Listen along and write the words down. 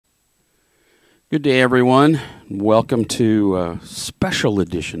Good day, everyone. Welcome to a special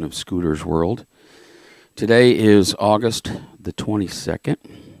edition of Scooter's World. Today is August the 22nd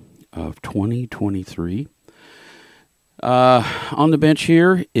of 2023. On the bench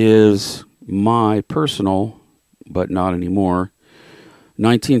here is my personal, but not anymore,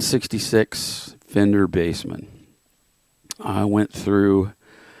 1966 Fender Bassman. I went through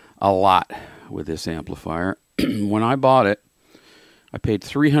a lot with this amplifier. When I bought it, I paid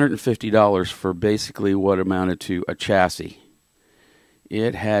 $350 for basically what amounted to a chassis.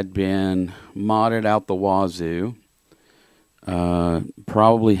 It had been modded out the wazoo,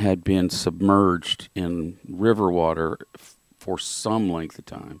 probably had been submerged in river water for some length of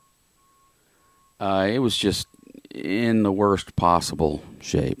time. It was just in the worst possible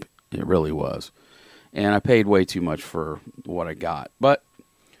shape. It really was. And I paid way too much for what I got. But,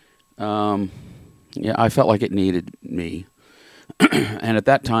 yeah, I felt like it needed me. And at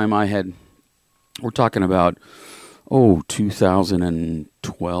that time we're talking about,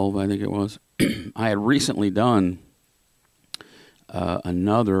 2012, I think it was. I had recently done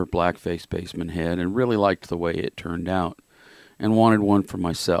another blackface Bassman head and really liked the way it turned out and wanted one for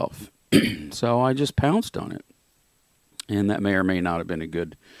myself. So I just pounced on it. And that may or may not have been a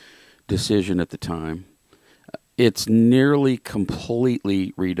good decision at the time. It's nearly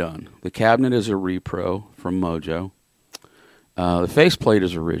completely redone. The cabinet is a repro from Mojo. The faceplate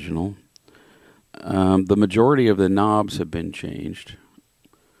is original. The majority of the knobs have been changed.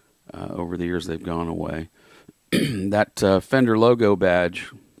 Over the years, they've gone away. That Fender logo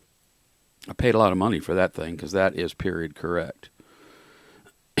badge, I paid a lot of money for that thing because that is period correct.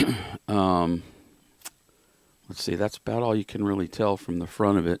 Let's see, that's about all you can really tell from the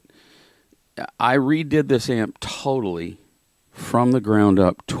front of it. I redid this amp totally from the ground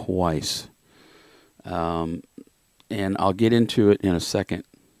up twice. And I'll get into it in a second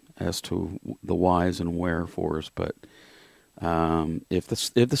as to the whys and wherefores. But if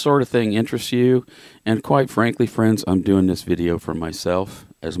the sort of thing interests you, and quite frankly, friends, I'm doing this video for myself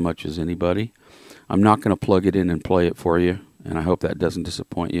as much as anybody. I'm not going to plug it in and play it for you, and I hope that doesn't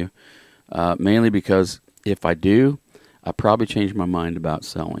disappoint you. Mainly because if I do, I'll probably change my mind about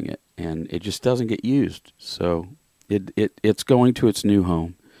selling it, and it just doesn't get used. So it's going to its new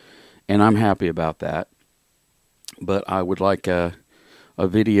home, and I'm happy about that. But I would like a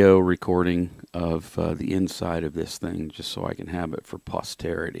video recording of the inside of this thing just so I can have it for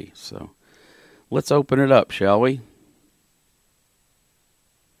posterity. So let's open it up, shall we?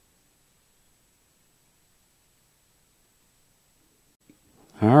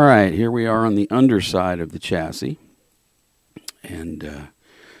 All right, here we are on the underside of the chassis. And,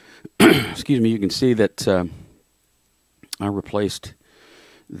 excuse me, you can see that I replaced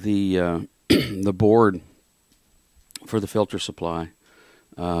the board for the filter supply.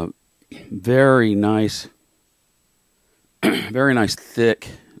 Very nice thick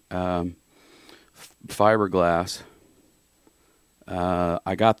fiberglass.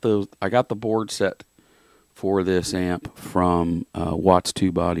 I got the board set for this amp from Watts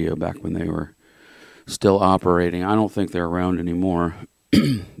Tube Audio back when they were still operating. I don't think they're around anymore.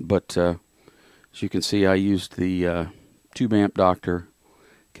 But as you can see, I used the Tube Amp Doctor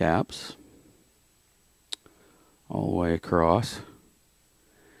caps all the way across,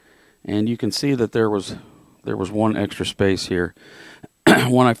 and you can see that there was one extra space here.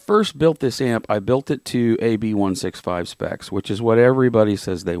 When I first built this amp, I built it to AB165 specs, which is what everybody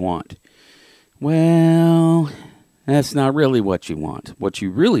says they want. Well, that's not really what you want. What you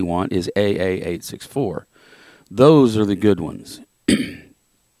really want is AA864. Those are the good ones.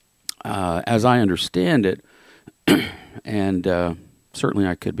 As I understand it, and certainly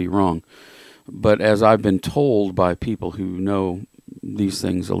I could be wrong, but as I've been told by people who know these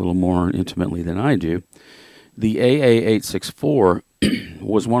things a little more intimately than I do, the AA864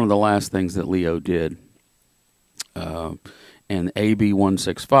 was one of the last things that Leo did. And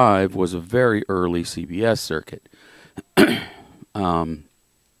AB165 was a very early CBS circuit. The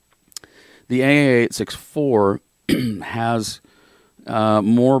AA864 has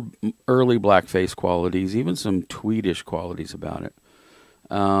more early blackface qualities, even some tweedish qualities about it.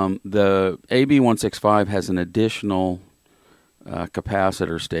 The AB165 has an additional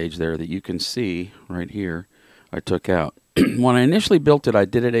capacitor stage there that you can see right here I took out. When I initially built it, I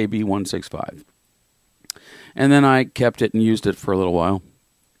did it AB165. And then I kept it and used it for a little while.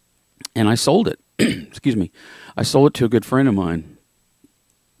 And I sold it. Excuse me. I sold it to a good friend of mine.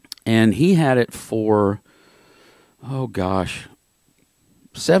 And he had it for,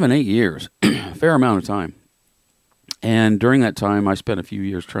 7, 8 years. A fair amount of time. And during that time, I spent a few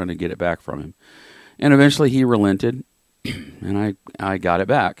years trying to get it back from him. And eventually he relented, and I got it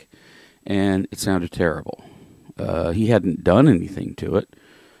back. and it sounded terrible. He hadn't done anything to it.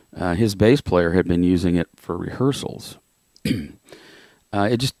 His bass player had been using it for rehearsals.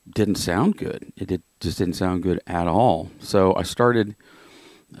 It just didn't sound good. Just didn't sound good at all. So I started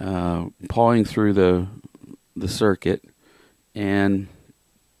pawing through the circuit, and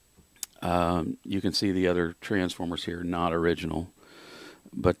you can see the other transformers here, not original.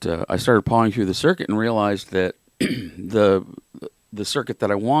 But I started pawing through the circuit and realized that the circuit that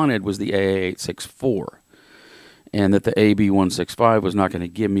I wanted was the AA864, and that the AB165 was not going to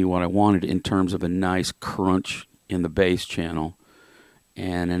give me what I wanted in terms of a nice crunch in the bass channel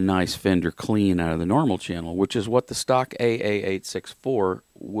and a nice Fender clean out of the normal channel, which is what the stock AA864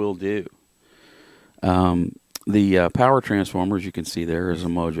 will do. The power transformer, as you can see there, is a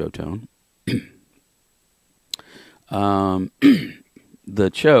Mojo tone. The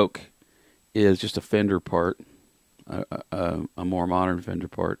choke is just a Fender part, a more modern Fender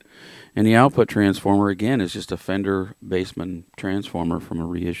part. And the output transformer, again, is just a Fender Bassman transformer from a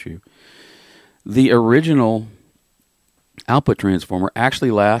reissue. The original output transformer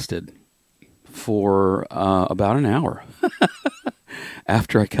actually lasted for about an hour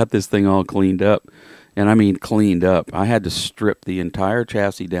after I got this thing all cleaned up. And I mean cleaned up. I had to strip the entire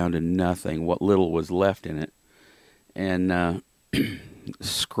chassis down to nothing, what little was left in it, and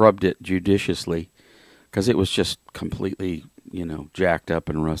scrubbed it judiciously, because it was just completely, jacked up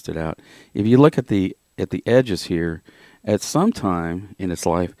and rusted out. If you look at the edges here, at some time in its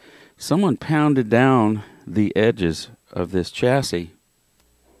life, someone pounded down the edges of this chassis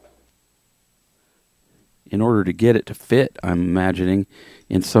in order to get it to fit, I'm imagining,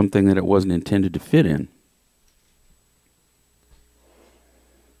 in something that it wasn't intended to fit in.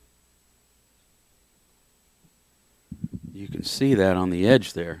 You can see that on the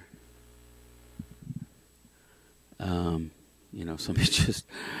edge there. Somebody just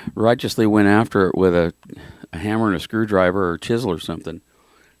righteously went after it with a hammer and a screwdriver or chisel or something.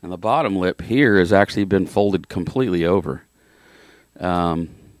 And the bottom lip here has actually been folded completely over.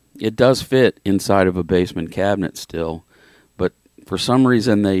 It does fit inside of a Bassman cabinet still, but for some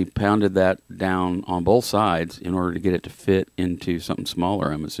reason they pounded that down on both sides in order to get it to fit into something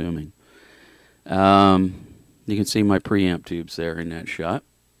smaller, I'm assuming. You can see my preamp tubes there in that shot.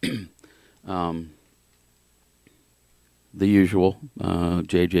 The usual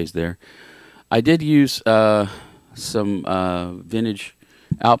JJ's there. I did use some vintage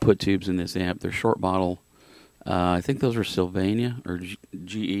output tubes in this amp. They're short bottle. I think those are Sylvania or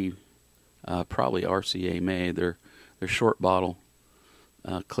GE, probably RCA made. They're short bottle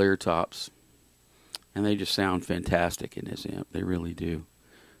clear tops, and they just sound fantastic in this amp. They really do.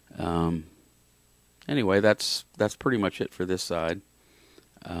 Anyway, that's pretty much it for this side.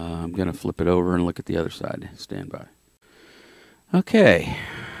 I'm going to flip it over and look at the other side. Stand by. Okay,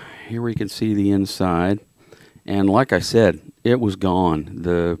 here we can see the inside, and like I said, it was gone.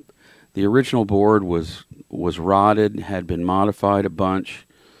 The original board was rotted, had been modified a bunch.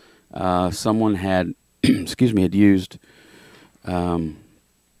 Someone had, had used.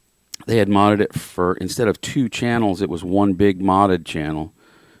 They had modded it for, instead of 2 channels, it was one big modded channel,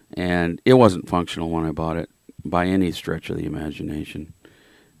 and it wasn't functional when I bought it by any stretch of the imagination.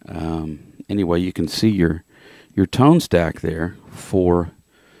 Anyway, you can see your tone stack there for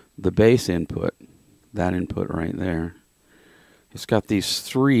the bass input, that input right there. It's got these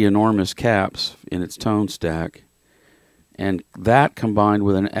 3 enormous caps in its tone stack, and that combined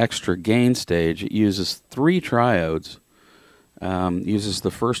with an extra gain stage, it uses 3 triodes, uses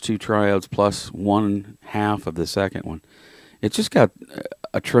the first 2 triodes plus 1/2 of the second one. It's just got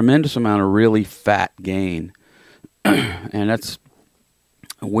a tremendous amount of really fat gain, and that's,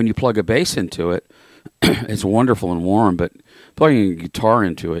 when you plug a bass into it, it's wonderful and warm, but plugging a guitar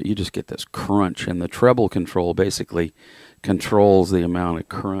into it, you just get this crunch, and the treble control basically controls the amount of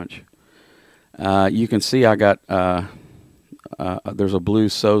crunch. You can see I got, there's a blue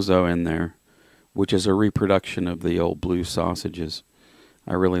Sozo in there, which is a reproduction of the old blue sausages.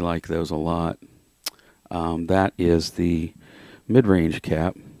 I really like those a lot. That is the mid-range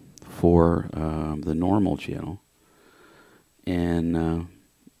cap for the normal channel. And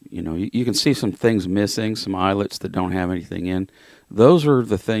you can see some things missing, some eyelets that don't have anything in. Those are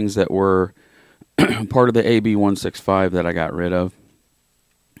the things that were part of the AB165 that I got rid of.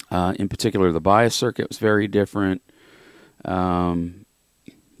 In particular, the bias circuit was very different.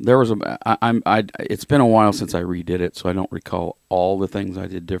 There was it's been a while since I redid it, so I don't recall all the things I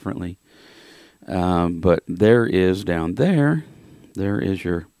did differently. But there is down there is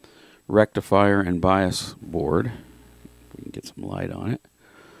your rectifier and bias board. We can get some light on it.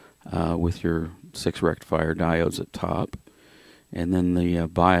 With your 6 rectifier diodes at top. And then the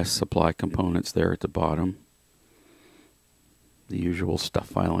bias supply components there at the bottom. The usual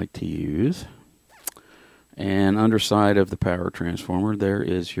stuff I like to use. And underside of the power transformer, there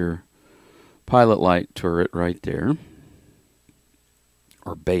is your pilot light turret right there.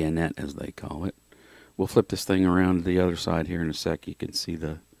 Or bayonet, as they call it. We'll flip this thing around to the other side here in a sec. You can see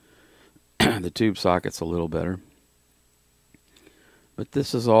the the tube sockets a little better. But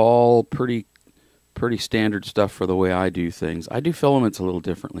this is all pretty standard stuff for the way I do things. I do filaments a little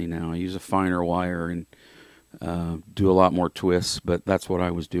differently now. I use a finer wire and do a lot more twists, but that's what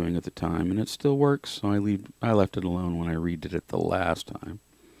I was doing at the time, and it still works, so I left it alone when I redid it the last time.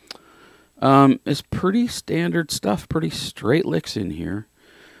 It's pretty standard stuff, pretty straight licks in here,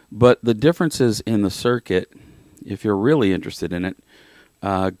 but the differences in the circuit, if you're really interested in it,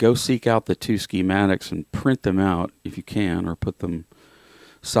 go seek out the two schematics and print them out if you can, or put them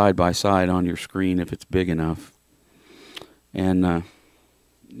side by side on your screen if it's big enough, and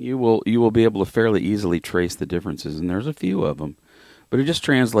you will be able to fairly easily trace the differences, and there's a few of them, but it just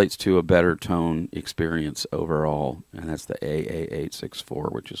translates to a better tone experience overall, and that's the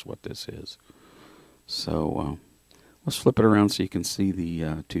AA864, which is what this is. So let's flip it around so you can see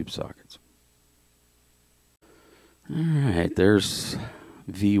the tube sockets. Alright, there's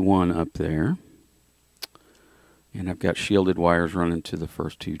V1 up there. And I've got shielded wires running to the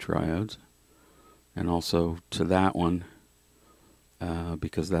first two triodes. And also to that one,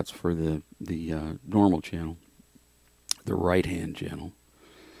 because that's for the normal channel, the right-hand channel.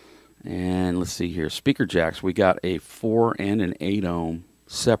 And let's see here, speaker jacks. We got a 4 and an 8 ohm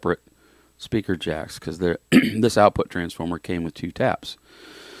separate speaker jacks, because this output transformer came with 2 taps.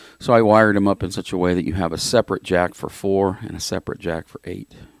 So I wired them up in such a way that you have a separate jack for 4 and a separate jack for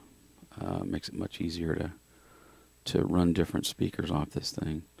 8. Makes it much easier to run different speakers off this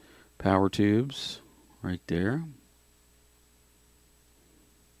thing. Power tubes right there.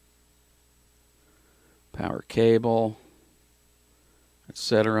 Power cable,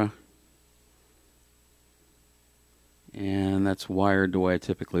 etc. And that's wired the way I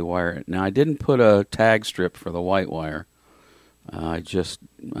typically wire it. Now, I didn't put a tag strip for the white wire. I just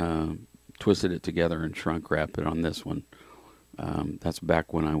twisted it together and shrunk wrapped it on this one. That's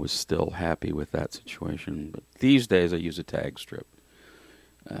back when I was still happy with that situation. But these days I use a tag strip.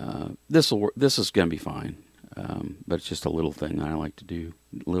 This is going to be fine, but it's just a little thing that I like to do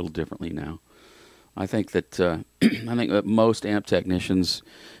a little differently now. I think that most amp technicians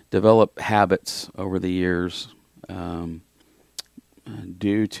develop habits over the years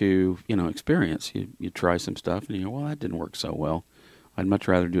due to experience. You try some stuff and you go, well, that didn't work so well. I'd much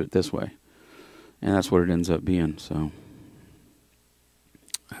rather do it this way, and that's what it ends up being. So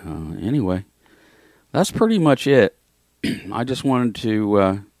anyway, that's pretty much it. I just wanted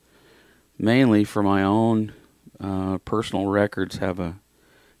to mainly for my own personal records have a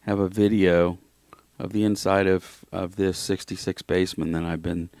video of the inside of this 66 Bassman that I've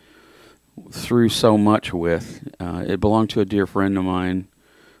been through so much with. It belonged to a dear friend of mine,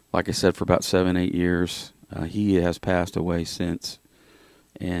 like I said, for about 7-8 years. He has passed away since,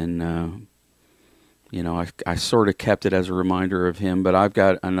 and I sort of kept it as a reminder of him, but I've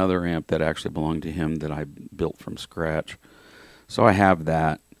got another amp that actually belonged to him that I built from scratch. So I have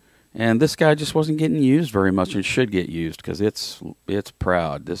that. And this guy just wasn't getting used very much, and should get used because it's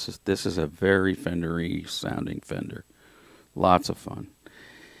proud. This is a very Fender-y sounding Fender. Lots of fun.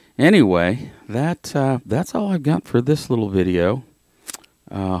 Anyway, that's all I've got for this little video.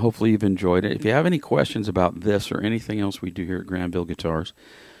 Hopefully you've enjoyed it. If you have any questions about this or anything else we do here at Granville Guitars,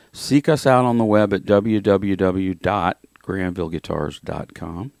 seek us out on the web at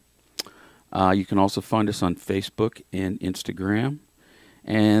www.granvilleguitars.com. You can also find us on Facebook and Instagram.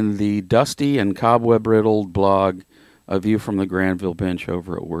 And the dusty and cobweb-riddled blog, A View from the Granville Bench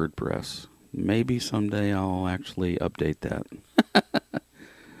over at WordPress. Maybe someday I'll actually update that.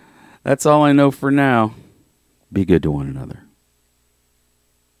 That's all I know for now. Be good to one another.